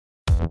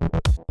Hello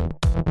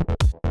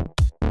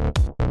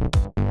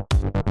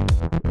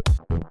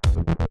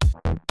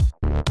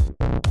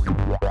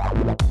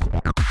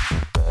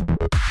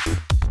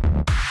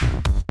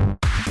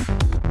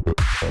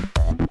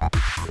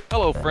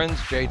friends,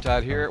 Jay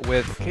Todd here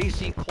with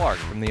Casey Clark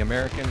from the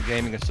American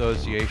Gaming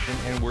Association,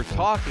 and we're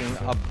talking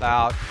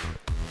about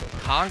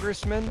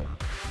congressmen,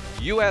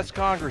 U.S.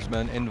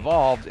 congressmen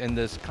involved in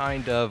this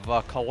kind of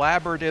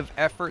collaborative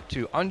effort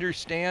to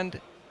understand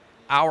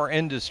our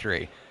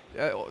industry.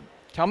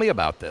 Tell me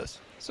about this.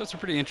 So it's a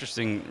pretty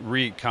interesting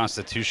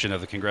reconstitution of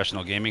the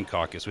Congressional Gaming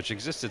Caucus, which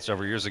existed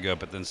several years ago,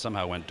 but then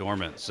somehow went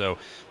dormant. So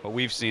what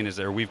we've seen is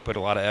that we've put a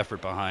lot of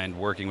effort behind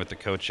working with the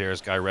co-chairs,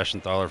 Guy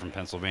Reschenthaler from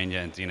Pennsylvania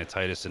and Dina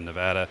Titus in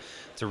Nevada,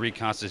 to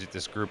reconstitute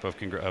this group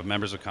of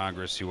members of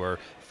Congress who are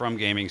from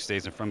gaming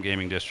states and from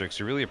gaming districts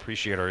who really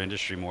appreciate our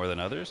industry more than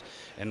others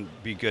and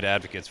be good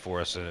advocates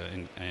for us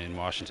in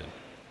Washington.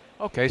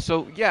 Okay,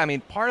 so yeah, I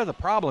mean, part of the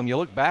problem, you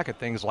look back at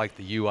things like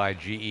the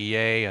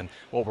UIGEA and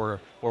what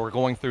we're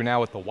going through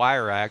now with the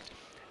Wire Act,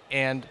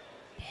 and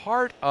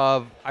part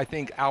of, I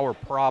think, our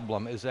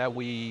problem is that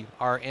we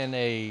are in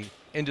a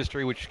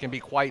industry which can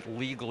be quite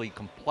legally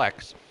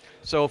complex.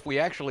 So if we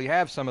actually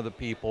have some of the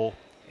people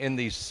in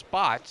these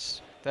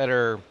spots that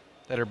are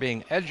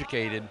being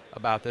educated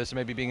about this, and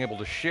maybe being able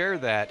to share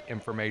that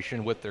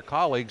information with their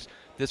colleagues,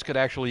 this could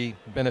actually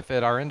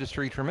benefit our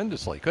industry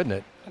tremendously, couldn't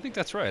it? I think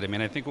that's right. I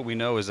mean, I think what we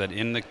know is that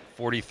in the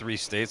 43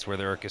 states where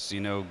there are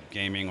casino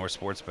gaming or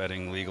sports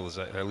betting,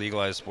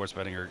 legalized sports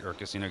betting or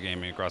casino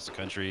gaming across the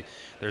country,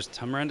 there's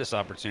tremendous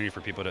opportunity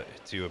for people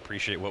to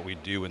appreciate what we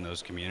do in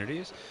those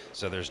communities.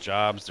 So there's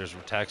jobs, there's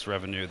tax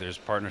revenue, there's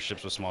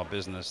partnerships with small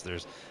business,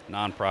 there's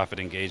nonprofit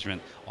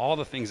engagement, all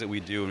the things that we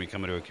do when we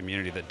come into a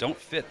community that don't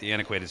fit the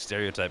antiquated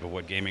stereotype of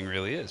what gaming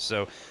really is.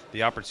 So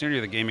the opportunity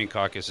of the Gaming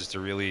Caucus is to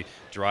really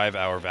drive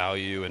our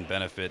value and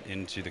benefit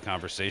into the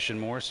conversation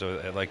more.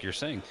 So like you're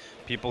saying,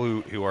 people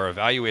who are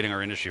evaluating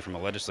our industry from a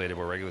legislative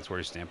or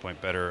regulatory standpoint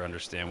better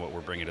understand what we're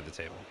bringing to the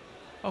table.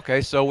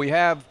 Okay, so we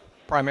have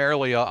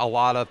primarily a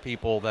lot of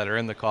people that are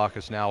in the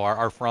caucus now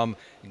are from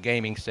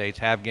gaming states,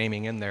 have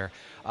gaming in there.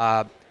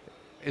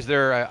 Is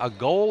there a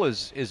goal?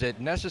 Is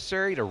it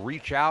necessary to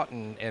reach out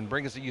and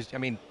bring us I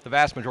mean, the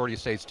vast majority of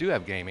states do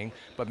have gaming,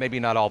 but maybe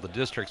not all the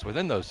districts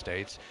within those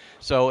states.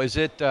 So is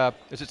it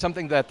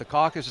something that the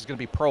caucus is going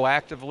to be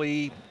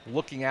proactively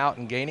looking out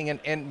and gaining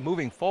and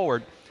moving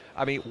forward?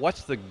 I mean,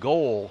 what's the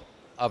goal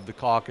of the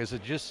caucus? Is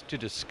it just to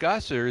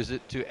discuss, or is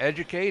it to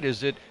educate?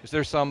 Is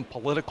there some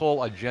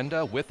political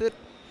agenda with it?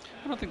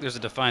 I don't think there's a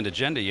defined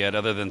agenda yet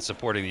other than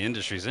supporting the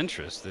industry's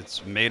interest.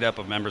 It's made up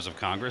of members of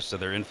Congress, so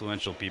they're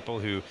influential people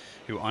who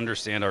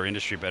understand our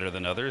industry better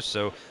than others.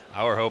 So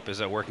our hope is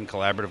that working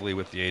collaboratively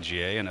with the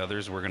AGA and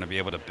others, we're going to be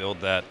able to build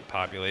that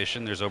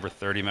population. There's over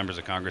 30 members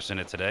of Congress in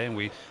it today, and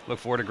we look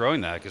forward to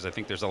growing that because I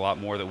think there's a lot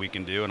more that we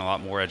can do and a lot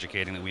more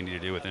educating that we need to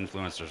do with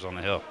influencers on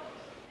the Hill.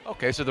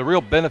 Okay, so the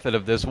real benefit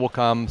of this will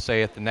come,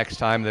 say, at the next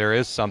time there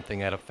is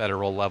something at a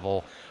federal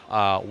level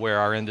where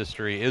our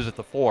industry is at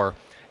the fore.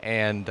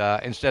 And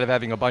instead of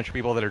having a bunch of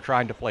people that are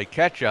trying to play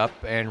catch up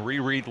and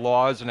reread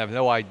laws and have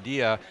no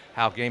idea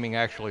how gaming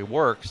actually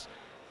works,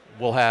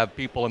 we'll have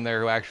people in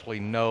there who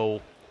actually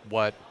know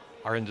what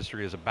our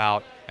industry is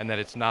about and that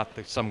it's not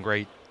some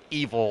great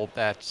evil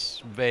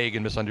that's vague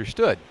and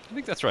misunderstood. I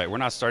think that's right. We're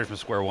not starting from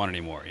square one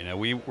anymore. You know,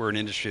 we were an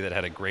industry that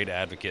had a great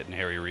advocate in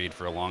Harry Reid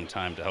for a long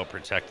time to help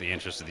protect the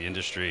interests of the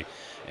industry,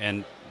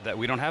 and that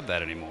we don't have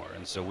that anymore.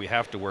 And so we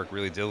have to work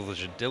really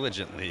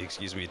diligently,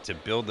 to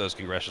build those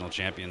congressional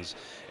champions,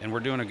 and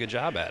we're doing a good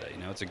job at it.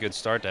 You know, it's a good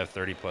start to have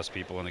 30 plus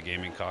people in the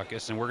Gaming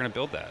Caucus, and we're going to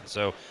build that.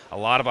 So a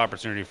lot of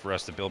opportunity for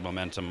us to build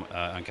momentum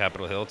on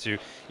Capitol Hill to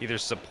either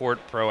support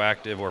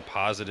proactive or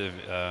positive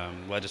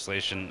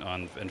legislation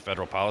in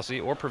federal policy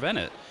or prevent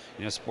it.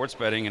 You know, sports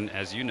betting, and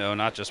as you know,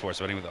 not just sports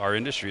betting, but our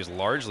industry is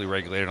largely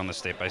regulated on the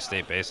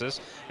state-by-state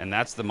basis, and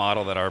that's the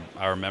model that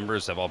our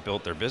members have all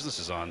built their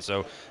businesses on.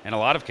 So in a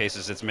lot of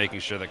cases, it's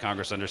making sure that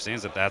Congress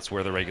understands that that's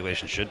where the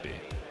regulation should be.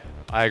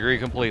 I agree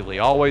completely.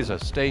 Always a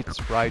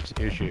states' rights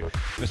issue.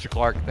 Mr.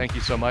 Clark, thank you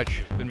so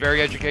much. It's been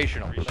very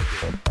educational.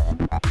 Appreciate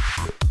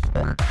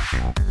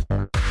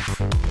it.